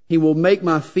 He will make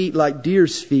my feet like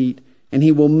deer's feet, and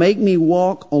He will make me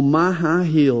walk on my high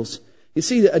hills. You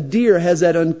see, a deer has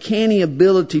that uncanny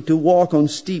ability to walk on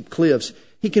steep cliffs.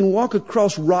 He can walk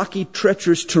across rocky,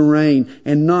 treacherous terrain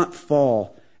and not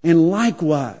fall. And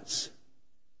likewise,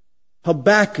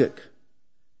 Habakkuk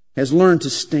has learned to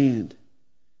stand.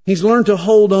 He's learned to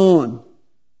hold on.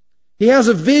 He has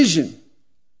a vision,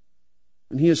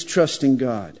 and he is trusting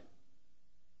God.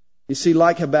 You see,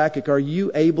 like Habakkuk, are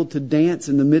you able to dance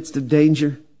in the midst of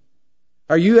danger?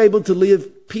 Are you able to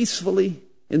live peacefully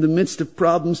in the midst of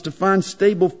problems, to find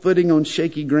stable footing on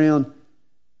shaky ground?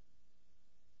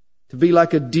 To be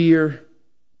like a deer's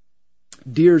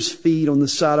feet on the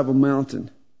side of a mountain?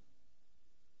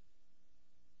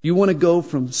 You want to go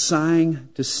from sighing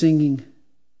to singing?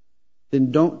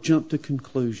 Then don't jump to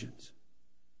conclusions.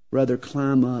 Rather,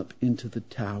 climb up into the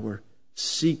tower.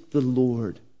 Seek the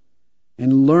Lord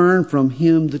and learn from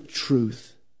Him the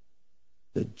truth.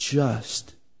 The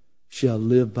just shall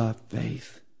live by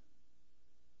faith.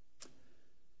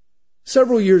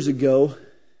 Several years ago,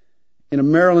 in a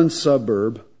Maryland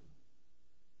suburb,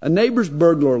 a neighbor's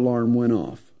burglar alarm went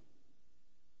off,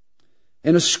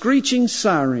 and a screeching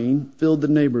siren filled the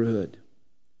neighborhood.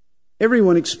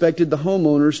 Everyone expected the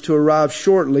homeowners to arrive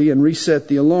shortly and reset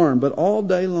the alarm, but all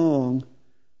day long,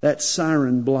 that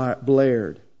siren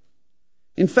blared.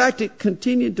 In fact, it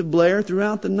continued to blare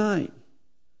throughout the night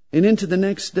and into the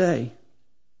next day.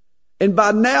 And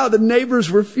by now, the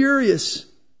neighbors were furious.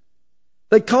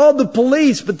 They called the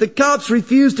police, but the cops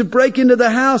refused to break into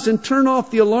the house and turn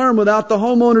off the alarm without the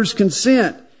homeowner's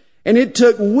consent. And it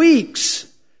took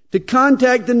weeks to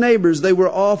contact the neighbors. They were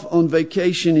off on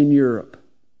vacation in Europe.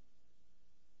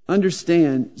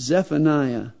 Understand,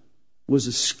 Zephaniah was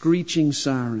a screeching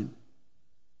siren.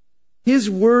 His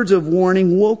words of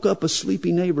warning woke up a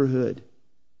sleepy neighborhood.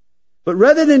 But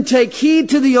rather than take heed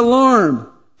to the alarm,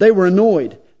 they were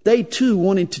annoyed. They too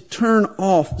wanted to turn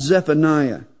off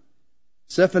Zephaniah.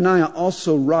 Zephaniah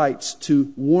also writes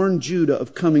to warn Judah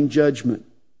of coming judgment.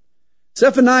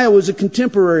 Zephaniah was a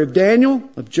contemporary of Daniel,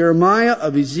 of Jeremiah,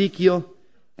 of Ezekiel,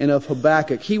 and of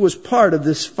Habakkuk. He was part of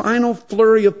this final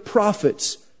flurry of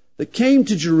prophets that came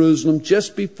to Jerusalem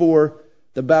just before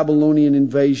the Babylonian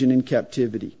invasion and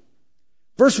captivity.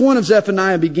 Verse 1 of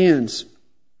Zephaniah begins,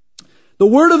 "The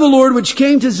word of the Lord which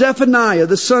came to Zephaniah,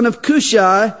 the son of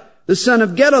Cushai, the son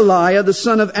of Gedaliah, the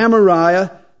son of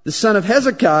Amariah, the son of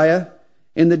Hezekiah,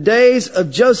 in the days of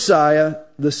Josiah,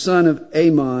 the son of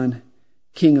Amon,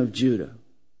 king of Judah."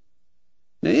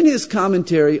 Now, in his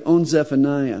commentary on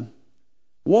Zephaniah,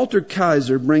 Walter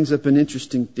Kaiser brings up an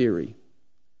interesting theory.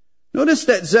 Notice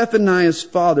that Zephaniah's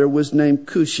father was named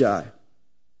Cushai.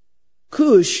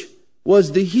 Cush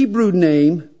was the Hebrew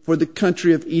name for the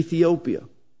country of Ethiopia.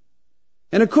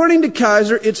 And according to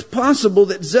Kaiser, it's possible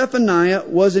that Zephaniah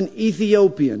was an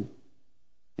Ethiopian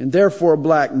and therefore a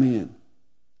black man.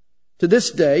 To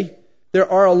this day,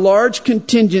 there are a large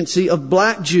contingency of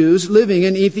black Jews living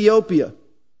in Ethiopia.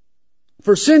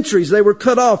 For centuries, they were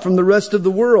cut off from the rest of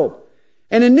the world.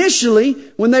 And initially,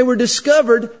 when they were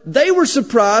discovered, they were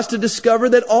surprised to discover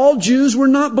that all Jews were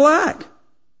not black.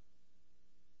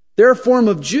 Their form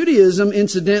of Judaism,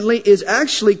 incidentally, is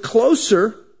actually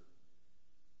closer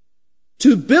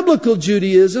to biblical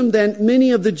Judaism than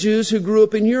many of the Jews who grew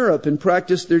up in Europe and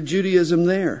practiced their Judaism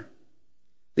there.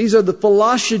 These are the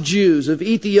Falasha Jews of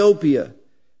Ethiopia.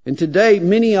 And today,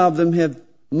 many of them have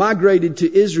migrated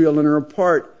to Israel and are a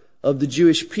part of the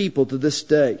Jewish people to this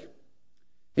day.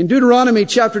 In Deuteronomy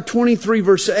chapter 23,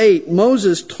 verse 8,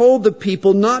 Moses told the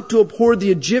people not to abhor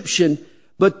the Egyptian,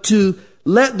 but to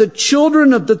let the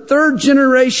children of the third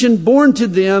generation born to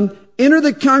them enter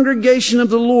the congregation of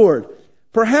the Lord.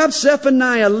 Perhaps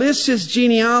Zephaniah lists his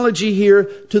genealogy here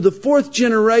to the fourth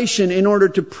generation in order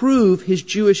to prove his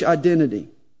Jewish identity.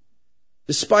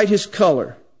 Despite his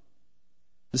color,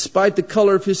 despite the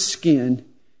color of his skin,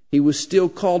 he was still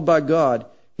called by God.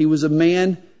 He was a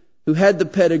man who had the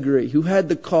pedigree, who had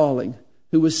the calling,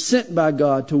 who was sent by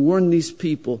God to warn these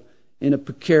people in a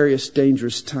precarious,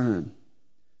 dangerous time.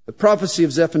 The prophecy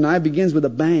of Zephaniah begins with a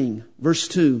bang. Verse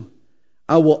 2,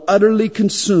 "I will utterly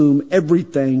consume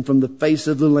everything from the face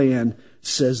of the land,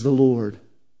 says the Lord."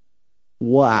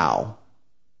 Wow.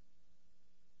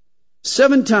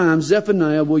 7 times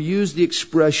Zephaniah will use the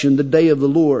expression, the day of the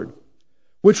Lord,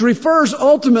 which refers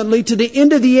ultimately to the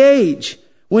end of the age,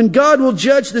 when God will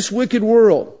judge this wicked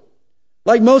world.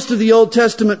 Like most of the Old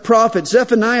Testament prophets,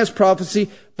 Zephaniah's prophecy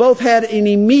both had an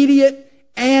immediate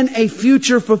and a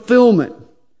future fulfillment.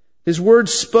 His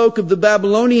words spoke of the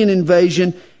Babylonian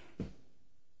invasion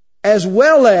as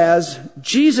well as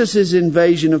Jesus'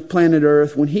 invasion of planet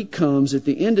Earth when he comes at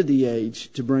the end of the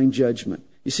age to bring judgment.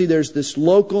 You see, there's this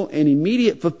local and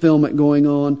immediate fulfillment going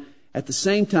on. At the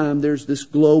same time, there's this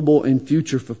global and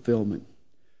future fulfillment.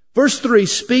 Verse 3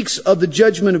 speaks of the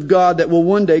judgment of God that will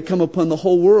one day come upon the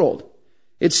whole world.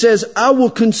 It says, "I will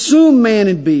consume man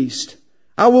and beast.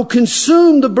 I will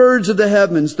consume the birds of the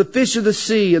heavens, the fish of the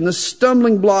sea, and the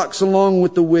stumbling blocks along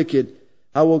with the wicked.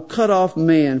 I will cut off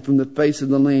man from the face of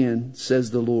the land,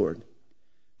 says the Lord."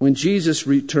 When Jesus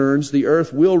returns, the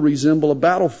earth will resemble a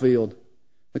battlefield.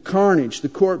 The carnage, the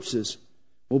corpses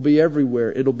will be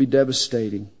everywhere. It'll be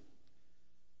devastating.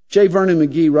 J. Vernon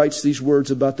McGee writes these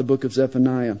words about the book of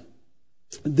Zephaniah.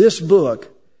 "This book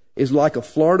is like a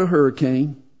Florida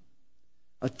hurricane,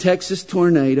 a Texas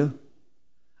tornado,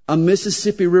 a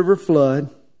Mississippi River flood,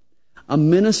 a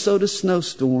Minnesota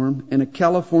snowstorm, and a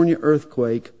California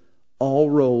earthquake all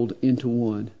rolled into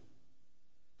one."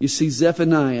 You see,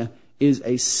 Zephaniah is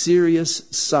a serious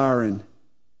siren.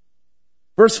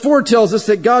 Verse 4 tells us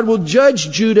that God will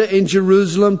judge Judah and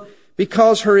Jerusalem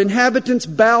because her inhabitants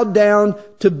bowed down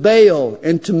to Baal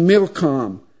and to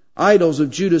Milcom, idols of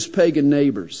Judah's pagan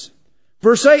neighbors.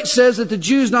 Verse 8 says that the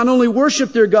Jews not only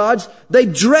worshiped their gods, they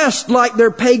dressed like their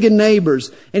pagan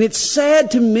neighbors. And it's sad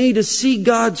to me to see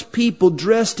God's people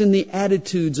dressed in the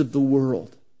attitudes of the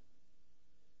world.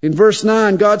 In verse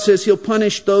 9, God says He'll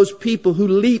punish those people who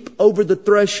leap over the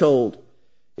threshold.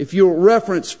 If you'll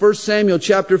reference 1 Samuel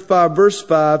chapter 5, verse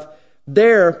 5,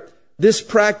 there, this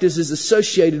practice is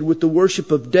associated with the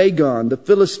worship of Dagon, the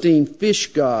Philistine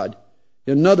fish god,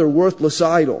 another worthless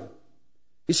idol.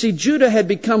 You see, Judah had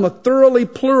become a thoroughly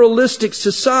pluralistic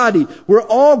society where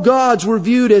all gods were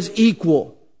viewed as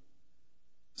equal.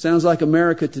 Sounds like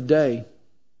America today.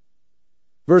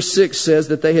 Verse 6 says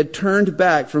that they had turned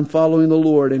back from following the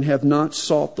Lord and have not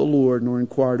sought the Lord nor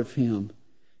inquired of Him.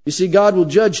 You see, God will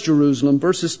judge Jerusalem.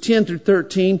 Verses 10 through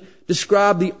 13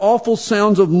 describe the awful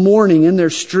sounds of mourning in their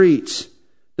streets.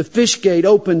 The fish gate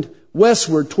opened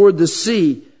westward toward the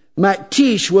sea.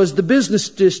 Maktish was the business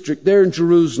district there in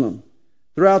Jerusalem.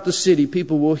 Throughout the city,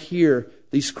 people will hear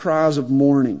these cries of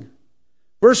mourning.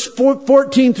 Verse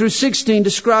 14 through 16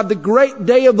 describe the great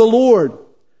day of the Lord.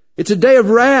 It's a day of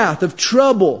wrath, of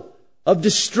trouble, of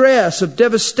distress, of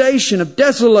devastation, of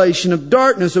desolation, of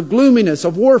darkness, of gloominess,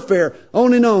 of warfare,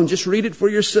 on and on. Just read it for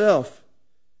yourself.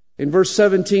 In verse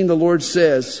 17, the Lord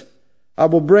says, I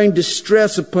will bring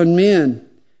distress upon men,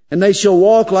 and they shall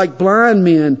walk like blind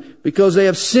men, because they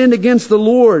have sinned against the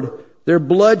Lord. Their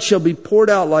blood shall be poured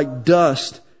out like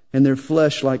dust, and their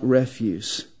flesh like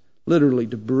refuse. Literally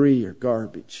debris or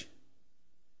garbage.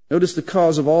 Notice the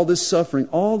cause of all this suffering,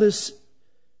 all this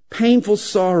painful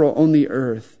sorrow on the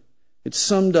earth. It's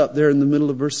summed up there in the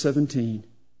middle of verse 17.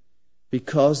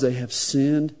 Because they have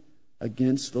sinned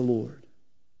against the Lord.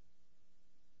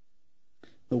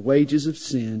 The wages of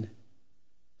sin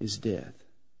is death.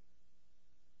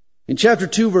 In chapter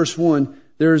 2, verse 1,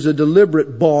 there is a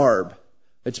deliberate barb.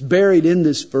 It's buried in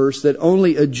this verse that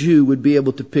only a Jew would be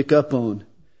able to pick up on.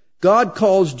 God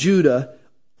calls Judah,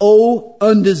 O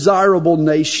undesirable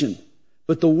nation.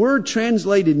 But the word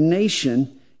translated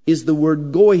nation is the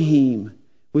word goyim,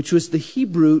 which was the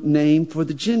Hebrew name for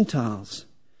the Gentiles.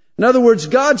 In other words,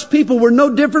 God's people were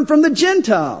no different from the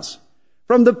Gentiles,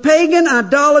 from the pagan,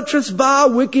 idolatrous,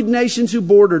 vile, wicked nations who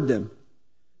bordered them.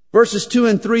 Verses 2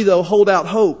 and 3, though, hold out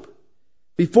hope.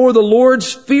 Before the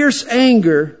Lord's fierce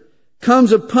anger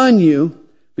comes upon you,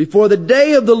 before the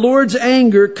day of the Lord's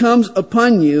anger comes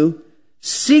upon you,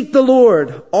 seek the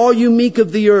Lord, all you meek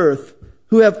of the earth,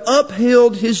 who have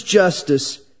upheld His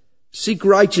justice. Seek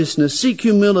righteousness, seek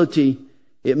humility.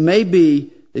 It may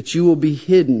be that you will be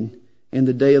hidden in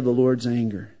the day of the Lord's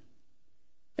anger.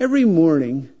 Every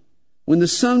morning, when the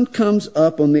sun comes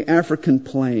up on the African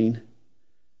plain,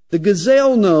 the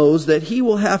gazelle knows that he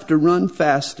will have to run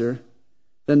faster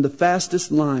than the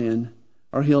fastest lion,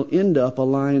 or he'll end up a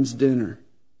lion's dinner.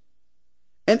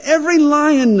 And every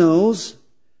lion knows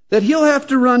that he'll have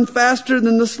to run faster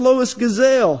than the slowest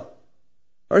gazelle,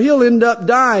 or he'll end up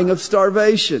dying of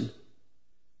starvation.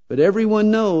 But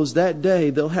everyone knows that day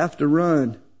they'll have to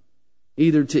run,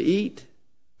 either to eat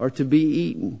or to be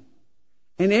eaten.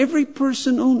 And every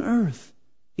person on earth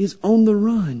is on the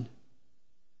run.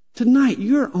 Tonight,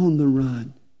 you're on the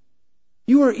run.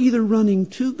 You are either running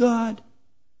to God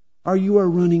or you are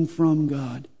running from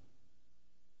God.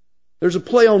 There's a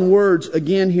play on words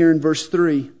again here in verse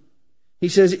 3. He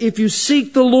says, if you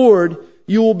seek the Lord,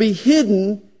 you will be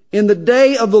hidden in the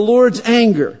day of the Lord's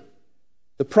anger.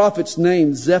 The prophet's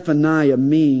name, Zephaniah,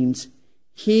 means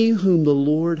he whom the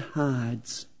Lord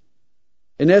hides.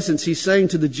 In essence, he's saying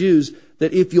to the Jews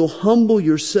that if you'll humble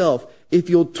yourself, if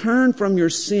you'll turn from your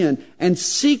sin and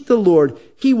seek the Lord,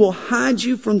 He will hide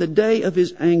you from the day of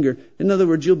His anger. In other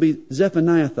words, you'll be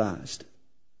Zephaniahized.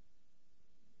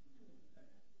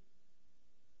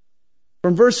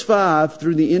 From verse 5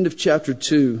 through the end of chapter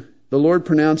 2, the Lord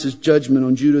pronounces judgment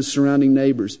on Judah's surrounding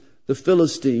neighbors, the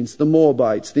Philistines, the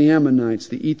Moabites, the Ammonites,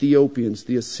 the Ethiopians,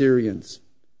 the Assyrians.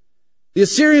 The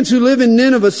Assyrians who live in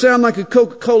Nineveh sound like a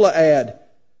Coca-Cola ad.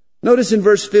 Notice in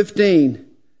verse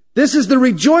 15, this is the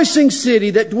rejoicing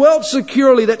city that dwelt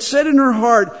securely, that said in her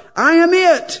heart, I am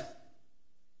it,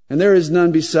 and there is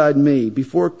none beside me.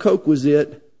 Before Coke was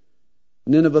it,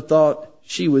 Nineveh thought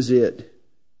she was it.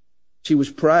 She was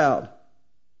proud.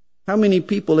 How many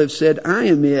people have said, I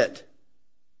am it?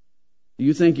 Do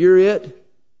you think you're it?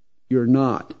 You're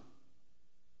not.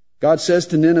 God says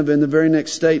to Nineveh in the very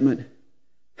next statement,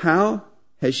 how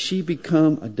has she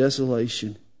become a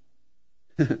desolation?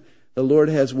 The Lord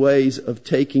has ways of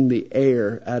taking the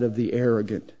air out of the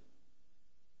arrogant.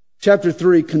 Chapter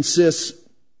 3 consists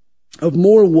of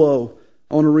more woe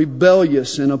on a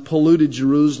rebellious and a polluted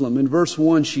Jerusalem. In verse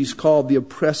 1, she's called the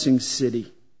oppressing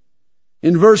city.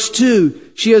 In verse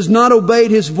 2, she has not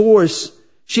obeyed His voice.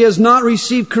 She has not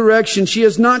received correction. She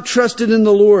has not trusted in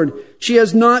the Lord. She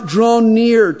has not drawn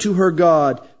near to her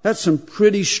God. That's some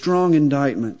pretty strong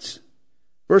indictments.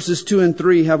 Verses 2 and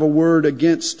 3 have a word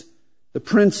against the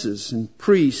princes and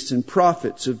priests and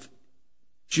prophets of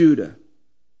Judah.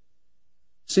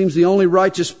 Seems the only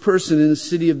righteous person in the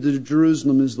city of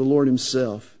Jerusalem is the Lord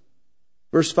Himself.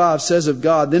 Verse 5 says of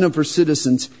God, then of her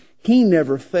citizens, He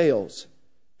never fails,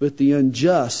 but the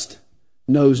unjust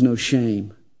knows no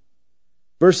shame.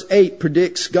 Verse 8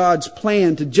 predicts God's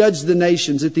plan to judge the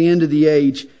nations at the end of the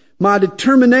age. My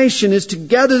determination is to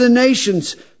gather the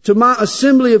nations to my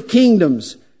assembly of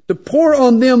kingdoms, to pour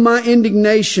on them my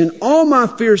indignation, all my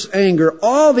fierce anger,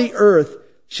 all the earth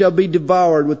shall be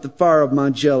devoured with the fire of my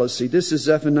jealousy. This is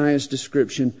Zephaniah's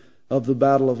description of the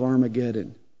battle of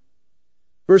Armageddon.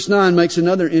 Verse 9 makes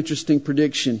another interesting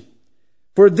prediction.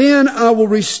 For then I will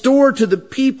restore to the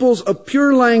peoples a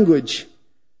pure language,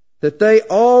 that they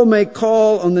all may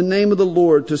call on the name of the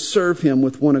Lord to serve Him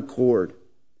with one accord.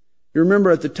 You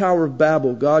remember at the Tower of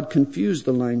Babel, God confused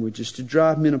the languages to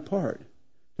drive men apart,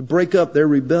 to break up their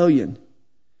rebellion.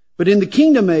 But in the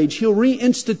kingdom age, He'll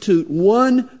reinstitute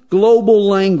one global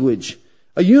language,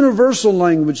 a universal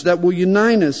language that will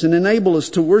unite us and enable us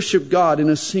to worship God in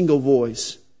a single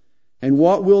voice. And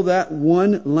what will that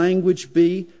one language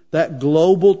be? That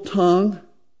global tongue?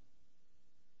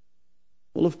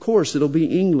 Well, of course, it'll be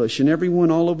English, and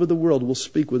everyone all over the world will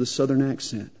speak with a southern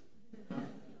accent.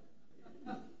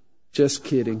 Just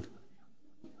kidding.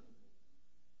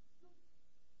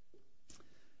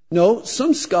 No,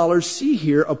 some scholars see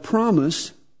here a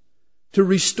promise to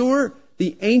restore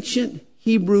the ancient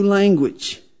Hebrew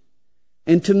language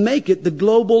and to make it the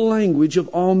global language of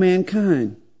all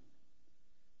mankind.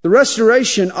 The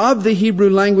restoration of the Hebrew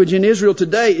language in Israel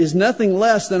today is nothing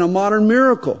less than a modern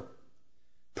miracle.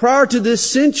 Prior to this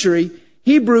century,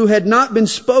 Hebrew had not been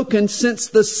spoken since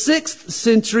the 6th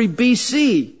century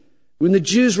BC, when the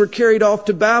Jews were carried off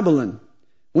to Babylon.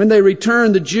 When they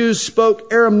returned, the Jews spoke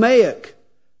Aramaic,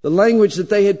 the language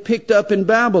that they had picked up in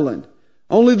Babylon.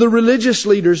 Only the religious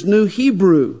leaders knew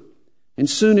Hebrew, and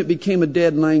soon it became a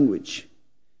dead language.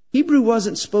 Hebrew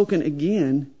wasn't spoken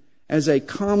again as a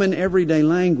common everyday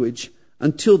language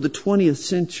until the 20th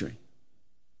century.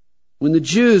 When the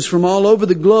Jews from all over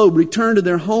the globe returned to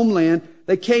their homeland,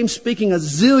 they came speaking a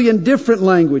zillion different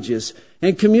languages,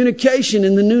 and communication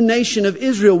in the new nation of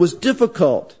Israel was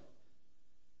difficult.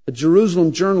 A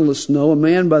Jerusalem journalist knew a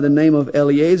man by the name of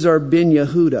Eliezer ben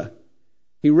Yehuda.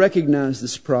 He recognized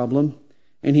this problem,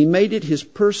 and he made it his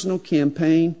personal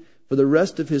campaign for the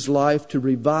rest of his life to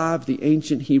revive the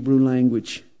ancient Hebrew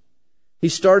language. He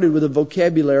started with a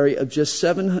vocabulary of just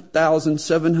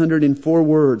 7,704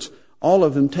 words, all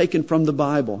of them taken from the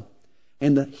Bible.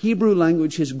 And the Hebrew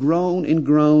language has grown and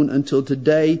grown until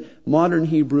today, modern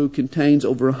Hebrew contains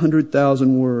over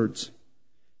 100,000 words.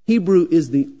 Hebrew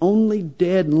is the only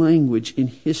dead language in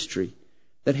history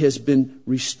that has been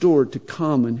restored to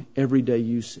common everyday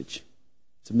usage.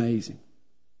 It's amazing.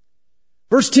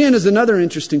 Verse 10 is another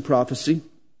interesting prophecy.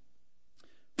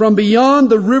 From beyond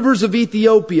the rivers of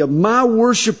Ethiopia, my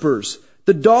worshipers,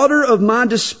 the daughter of my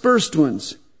dispersed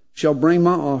ones, shall bring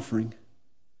my offering.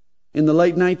 In the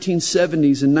late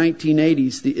 1970s and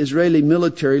 1980s, the Israeli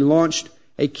military launched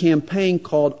a campaign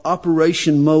called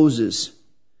Operation Moses,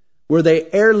 where they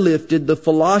airlifted the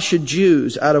Falasha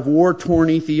Jews out of war-torn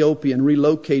Ethiopia and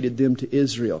relocated them to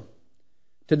Israel.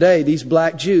 Today, these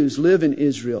black Jews live in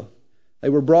Israel. They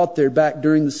were brought there back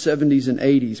during the 70s and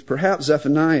 80s. Perhaps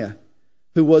Zephaniah,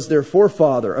 who was their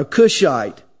forefather, a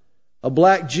Cushite, a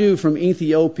black Jew from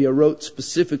Ethiopia, wrote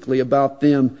specifically about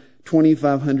them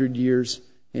 2,500 years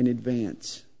in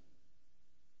advance.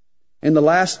 In the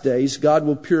last days, God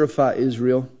will purify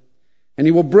Israel, and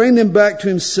He will bring them back to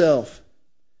Himself.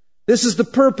 This is the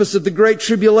purpose of the Great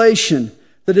Tribulation.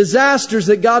 The disasters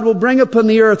that God will bring upon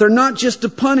the earth are not just to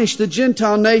punish the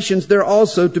Gentile nations, they're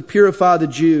also to purify the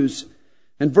Jews.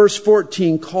 And verse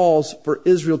 14 calls for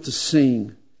Israel to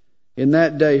sing. In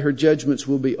that day, her judgments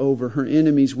will be over. Her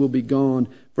enemies will be gone.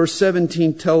 Verse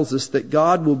 17 tells us that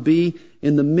God will be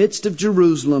in the midst of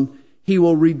Jerusalem. He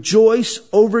will rejoice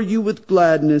over you with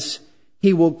gladness.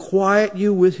 He will quiet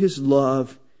you with His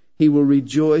love. He will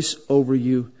rejoice over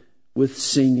you with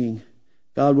singing.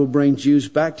 God will bring Jews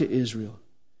back to Israel,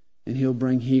 and He'll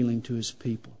bring healing to His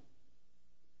people.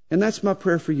 And that's my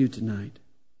prayer for you tonight.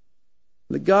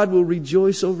 That God will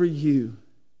rejoice over you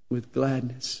with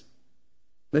gladness.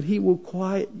 That He will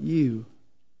quiet you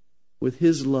with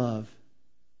His love.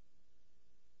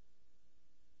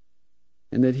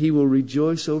 and that He will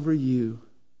rejoice over you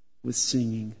with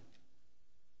singing.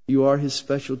 You are His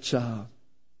special child.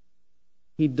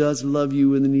 He does love you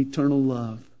with an eternal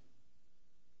love.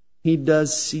 He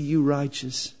does see you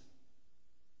righteous.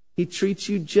 He treats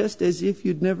you just as if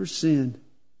you'd never sinned.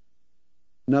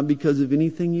 Not because of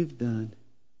anything you've done,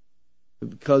 but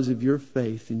because of your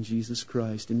faith in Jesus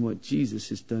Christ and what Jesus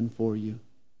has done for you.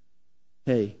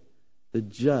 Hey, the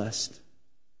just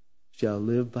shall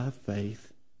live by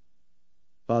faith.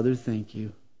 Father, thank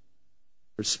you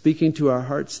for speaking to our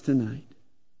hearts tonight.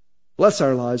 Bless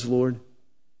our lives, Lord.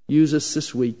 Use us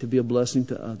this week to be a blessing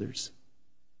to others.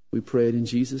 We pray it in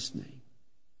Jesus' name.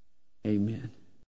 Amen.